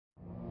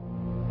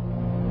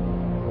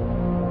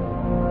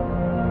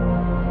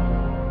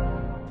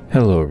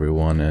Hello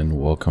everyone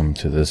and welcome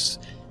to this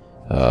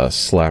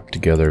slap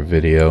together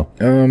video.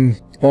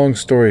 Long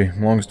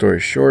story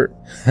short.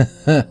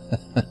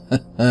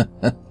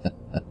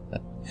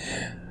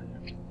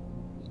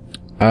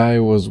 I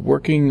was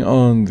working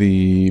on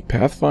the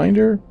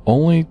Pathfinder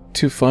only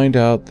to find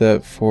out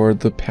that for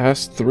the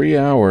past 3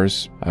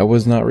 hours I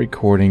was not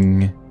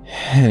recording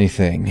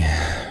anything.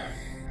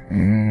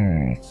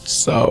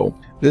 So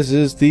this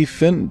is the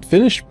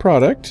finished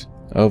product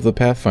of the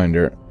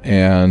Pathfinder,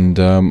 and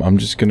I'm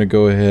just gonna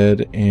go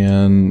ahead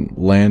and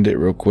land it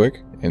real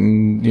quick,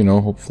 and you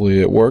know, hopefully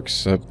it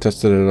works. I've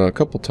tested it a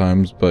couple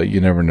times, but you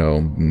never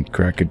know,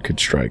 crack could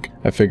strike.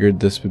 I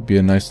figured this would be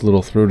a nice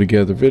little throw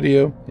together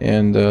video,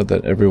 and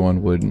that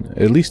everyone would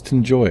at least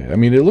enjoy it. I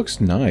mean, it looks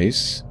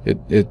nice.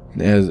 It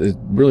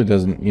really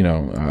doesn't, you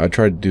know, I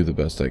tried to do the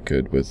best I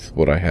could with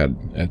what I had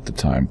at the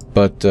time,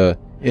 but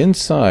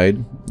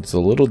inside it's a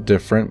little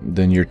different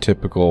than your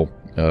typical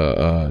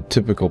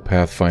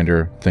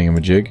Pathfinder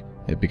thingamajig,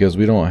 because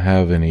we don't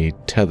have any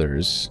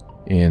tethers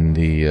in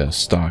the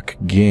stock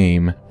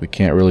game. We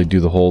can't really do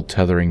the whole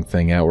tethering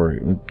thing out where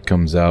it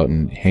comes out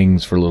and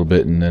hangs for a little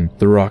bit and then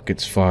the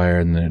rockets fire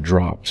and then it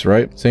drops,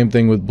 right? Same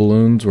thing with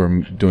balloons.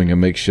 We're doing a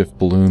makeshift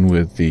balloon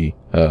with the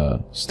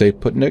Stay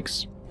Put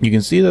Nicks. You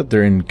can see that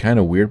they're in kind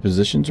of weird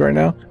positions right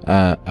now.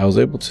 I was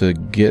able to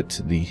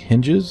get the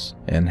hinges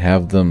and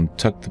have them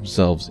tuck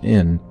themselves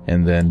in,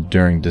 and then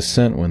during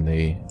descent when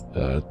they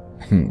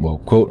well,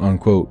 quote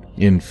unquote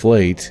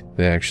inflate,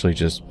 they actually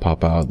just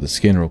pop out of the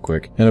skin real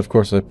quick. And of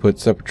course I put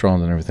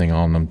Separatrons and everything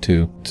on them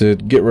too to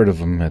get rid of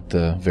them at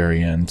the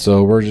very end.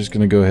 So we're just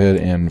gonna go ahead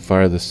and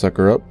fire this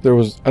sucker up.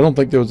 I don't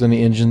think there was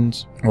any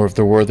engines, or if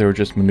there were, they were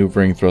just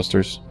maneuvering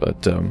thrusters.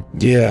 But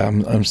yeah,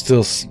 I'm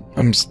still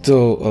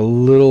a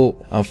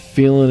little, I'm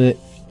feeling it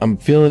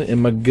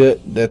in my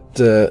gut,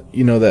 that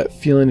you know, that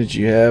feeling that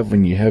you have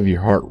when you have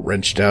your heart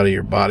wrenched out of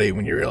your body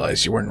when you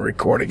realize you weren't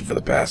recording for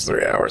the past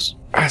 3 hours.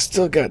 I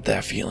still got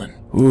that feeling.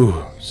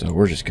 Ooh, so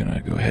we're just gonna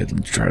go ahead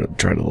and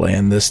try to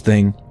land this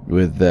thing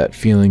with that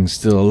feeling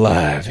still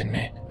alive in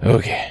me.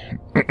 Okay.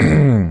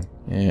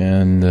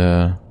 And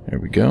there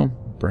we go.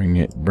 Bring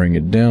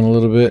it down a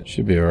little bit.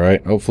 Should be all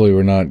right. Hopefully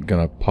we're not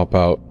gonna pop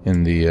out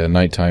in the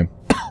nighttime.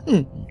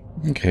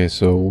 Okay,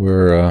 so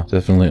we're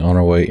definitely on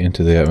our way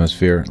into the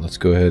atmosphere. Let's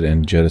go ahead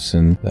and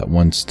jettison that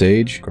one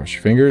stage. Cross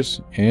your fingers,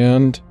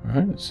 and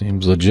all right, it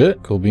seems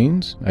legit. Cool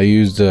beans. I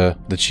used the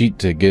cheat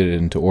to get it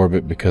into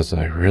orbit because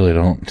I really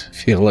don't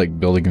feel like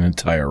building an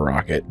entire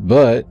rocket.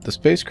 But the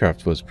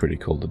spacecraft was pretty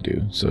cool to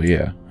do, so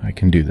yeah, I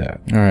can do that.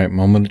 All right,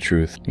 moment of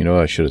truth. You know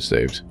what I should have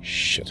saved?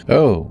 Shit.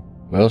 Oh,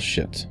 well,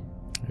 shit.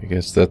 I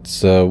guess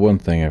that's one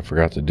thing I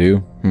forgot to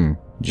do.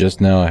 Just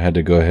now I had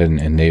to go ahead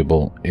and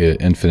enable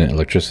infinite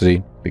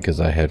electricity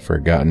because I had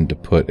forgotten to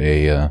put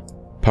a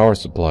power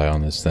supply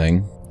on this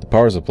thing. The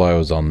power supply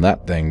was on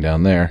that thing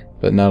down there,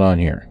 but not on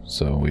here.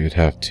 So we would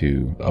have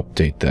to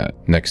update that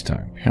next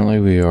time. Apparently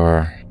we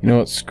are, you know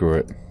what, screw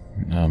it.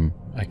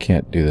 I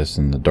can't do this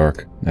in the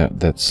dark.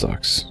 That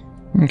sucks.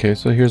 Okay,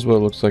 so here's what it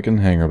looks like in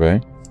the hangar bay.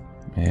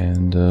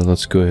 And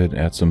let's go ahead and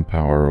add some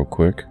power real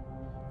quick.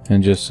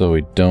 And just so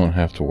we don't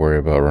have to worry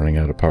about running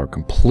out of power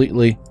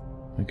completely,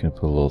 I'm gonna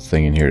put a little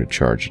thing in here to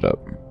charge it up.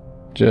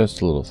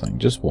 Just a little thing,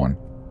 just one.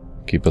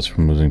 Keep us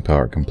from losing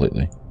power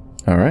completely.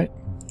 Alright,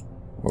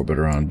 orbit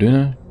around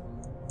Duna.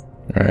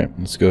 Alright,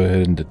 let's go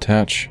ahead and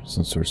detach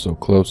since we're so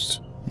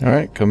close.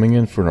 Alright, coming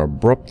in for an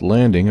abrupt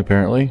landing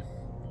apparently.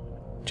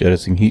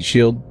 Jettisoning heat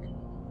shield.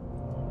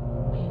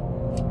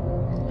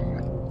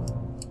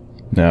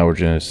 Now we're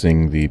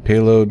jettisoning the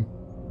payload.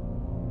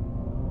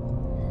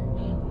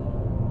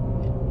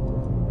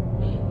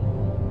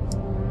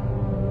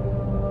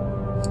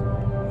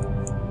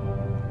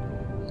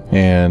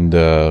 And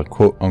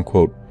quote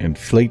unquote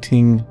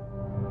inflating.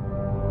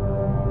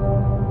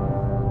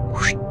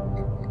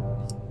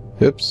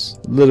 Oops,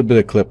 a little bit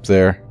of clip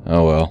there.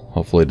 Oh well,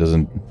 hopefully it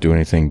doesn't do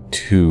anything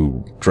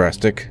too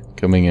drastic.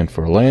 Coming in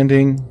for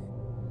landing.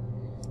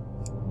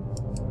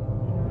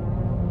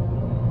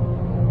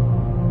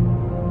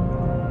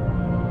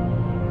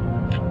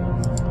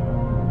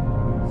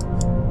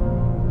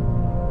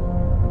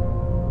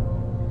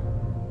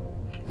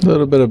 A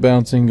little bit of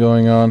bouncing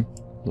going on,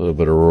 a little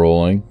bit of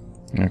rolling.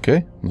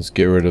 Okay, let's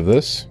get rid of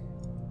this.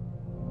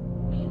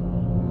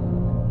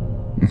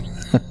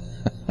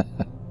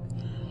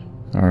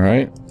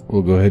 Alright,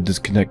 we'll go ahead and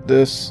disconnect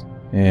this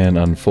and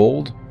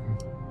unfold.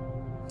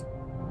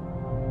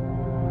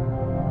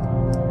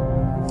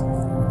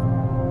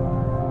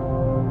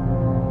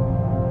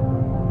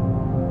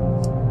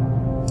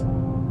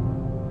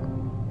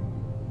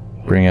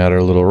 Bring out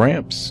our little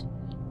ramps.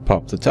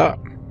 Pop the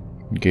top.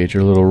 Engage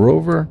our little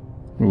rover.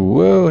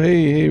 Whoa,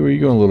 hey, where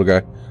you going, little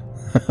guy?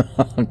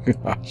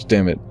 Gosh,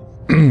 damn it.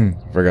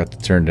 Forgot to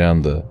turn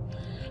down the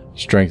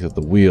strength of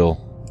the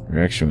wheel.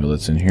 Reaction wheel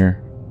that's in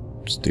here.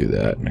 Let's do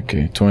that.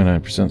 Okay,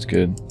 29% is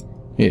good.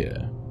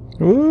 Yeah.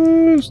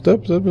 Woo,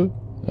 stop.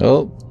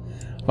 Well,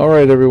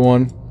 alright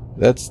everyone.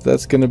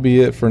 That's gonna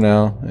be it for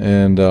now.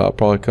 And I'll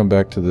probably come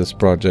back to this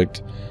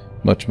project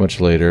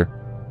much later.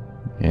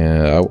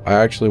 And I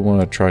actually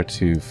want to try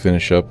to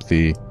finish up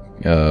the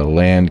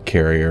land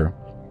carrier,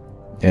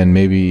 and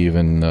maybe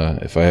even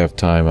if I have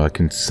time, I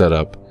can set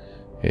up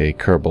a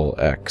Kerbal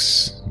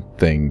X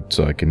thing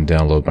so I can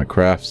download my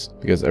crafts,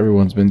 because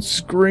everyone's been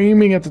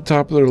screaming at the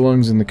top of their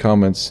lungs in the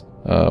comments.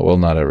 Well,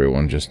 not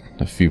everyone, just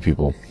a few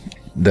people,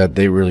 that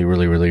they really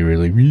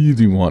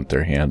want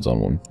their hands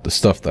on the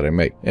stuff that I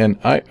make. And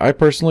I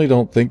personally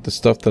don't think the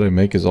stuff that I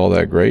make is all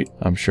that great.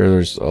 I'm sure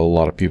there's a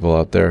lot of people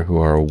out there who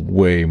are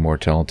way more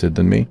talented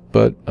than me,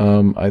 but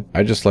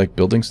I just like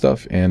building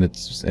stuff, and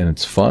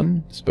it's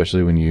fun,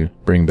 especially when you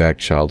bring back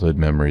childhood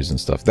memories and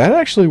stuff. That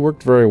actually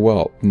worked very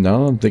well. Now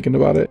that I'm thinking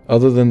about it,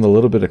 other than the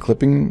little bit of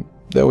clipping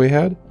that we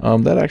had,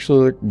 that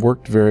actually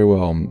worked very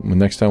well.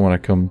 Next time when I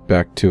come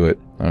back to it,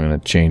 I'm gonna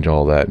change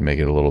all that and make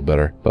it a little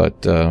better.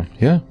 But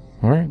yeah.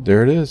 Alright,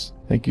 there it is.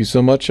 Thank you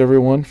so much,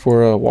 everyone,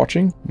 for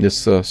watching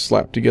this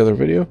slap together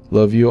video.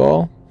 Love you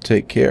all.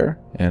 Take care,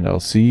 and I'll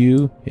see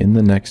you in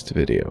the next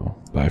video.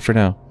 Bye for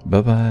now.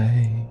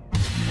 Bye-bye.